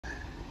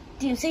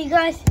Do you see,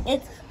 guys?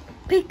 It's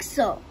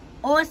pixel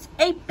or it's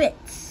 8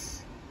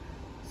 bits.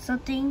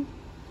 Something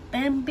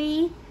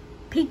Bambi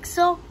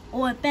pixel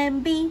or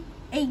Bambi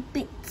 8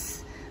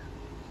 bits.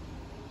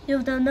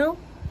 You don't know?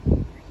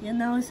 You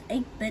know it's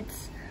 8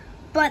 bits,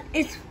 but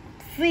it's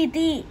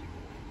 3D.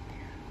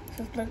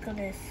 So look at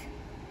this.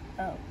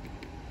 Oh.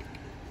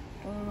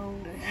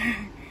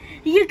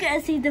 You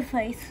can see the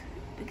face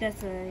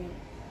because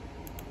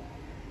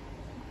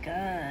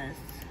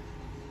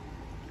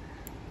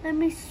let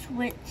me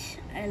switch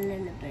a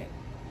little bit.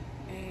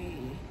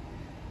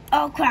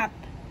 Oh crap!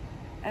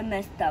 I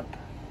messed up.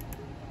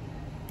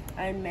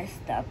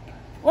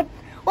 What?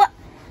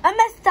 I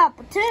messed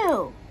up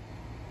too.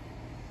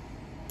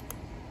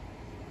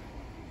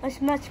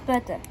 It's much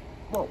better.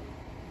 Whoa.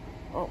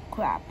 Oh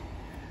crap.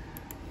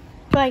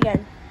 Try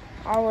again.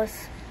 I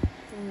was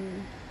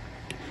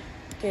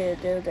to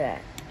do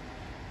that.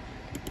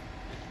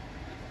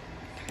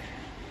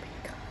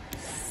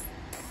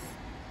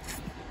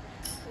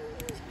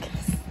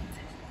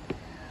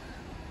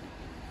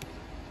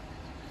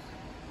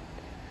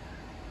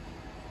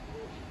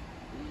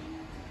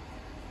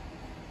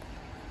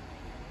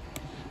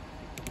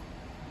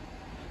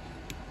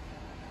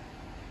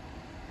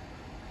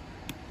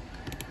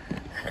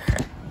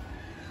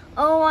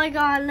 Oh my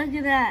god, look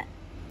at that.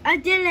 I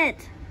did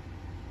it.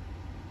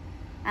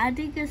 I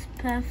think it's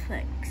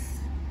perfect.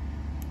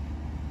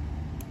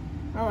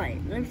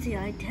 Alright, let's see.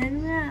 I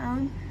turn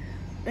around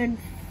and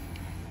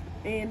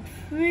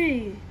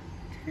 3,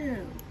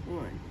 2,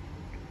 1.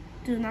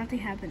 Do nothing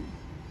happen.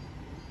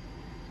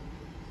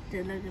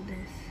 Dude, look at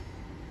this.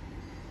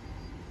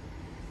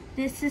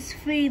 This is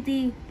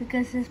 3D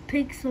because it's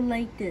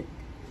pixelated.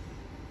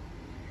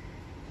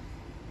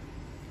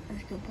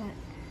 Let's go back.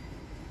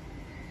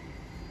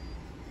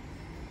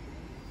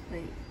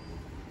 Wait.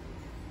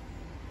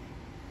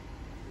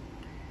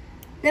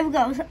 There we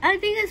go. So I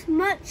think it's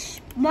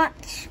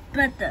much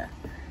better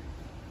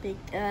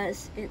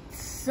because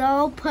it's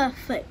so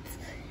perfect.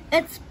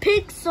 It's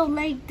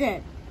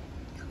pixelated,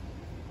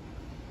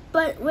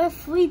 but with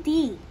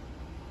 3D.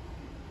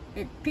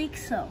 It's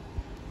pixel.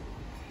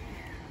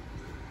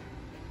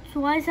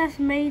 So I just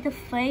made the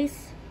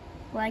face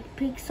like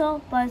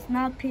pixel, but it's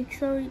not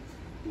pixel.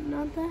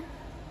 Not that.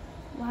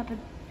 What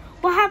happened?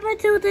 What happened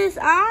to his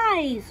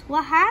eyes?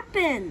 What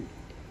happened?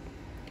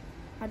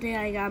 I think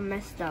I got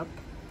messed up.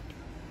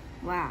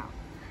 Wow.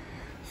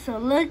 So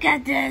look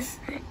at this.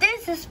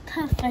 This is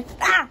perfect.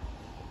 Ah!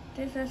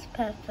 This is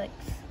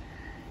perfect.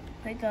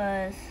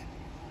 Because,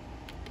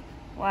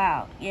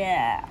 wow,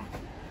 yeah.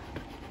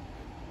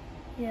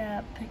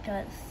 Yeah,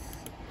 because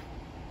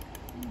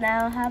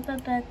now have a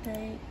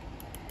birthday.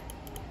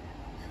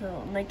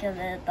 So make a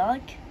little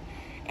dog.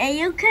 And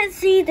you can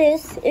see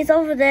this. It's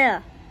over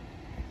there.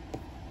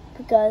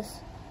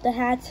 Because the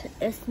hat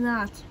is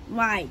not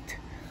right.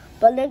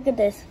 But look at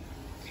this.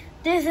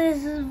 This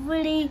is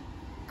really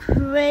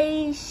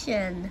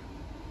creation.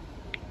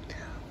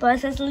 But it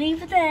says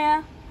leave it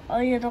there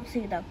or you don't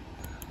see them.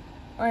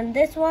 On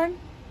this one,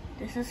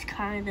 this is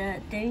kind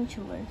of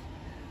dangerous.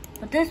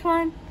 But this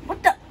one,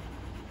 what the?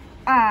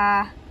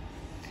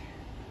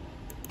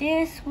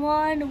 This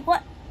one,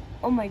 what?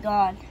 Oh my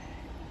god.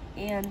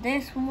 And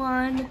this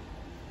one,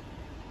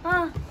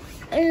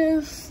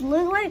 is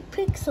look like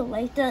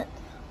pixelated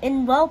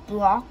in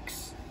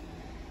Roblox,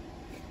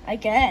 I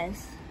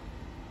guess.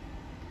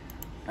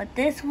 But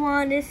this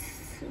one is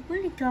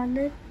really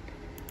good.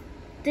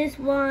 This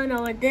one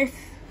or this,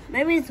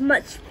 maybe it's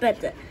much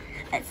better.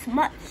 It's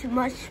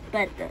much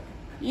better.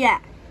 Yeah.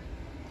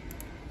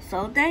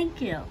 So thank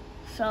you.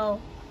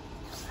 So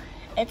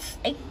it's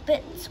 8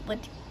 bits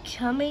with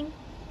coming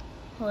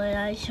when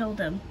I show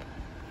them.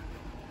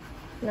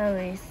 Let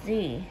me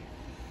see.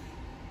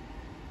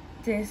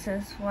 This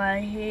is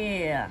right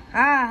here.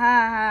 Ha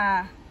ha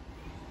ha.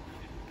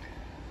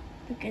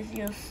 Because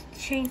you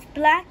change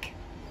black,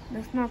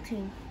 there's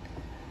nothing.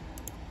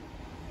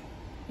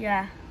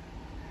 Yeah.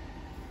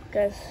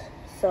 Because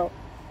so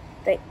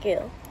thank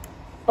you.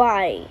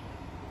 Bye.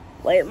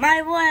 Wait,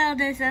 my world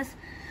is just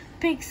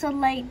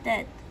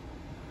pixelated.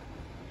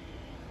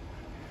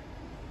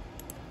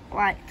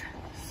 Right.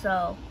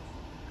 So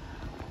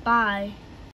bye.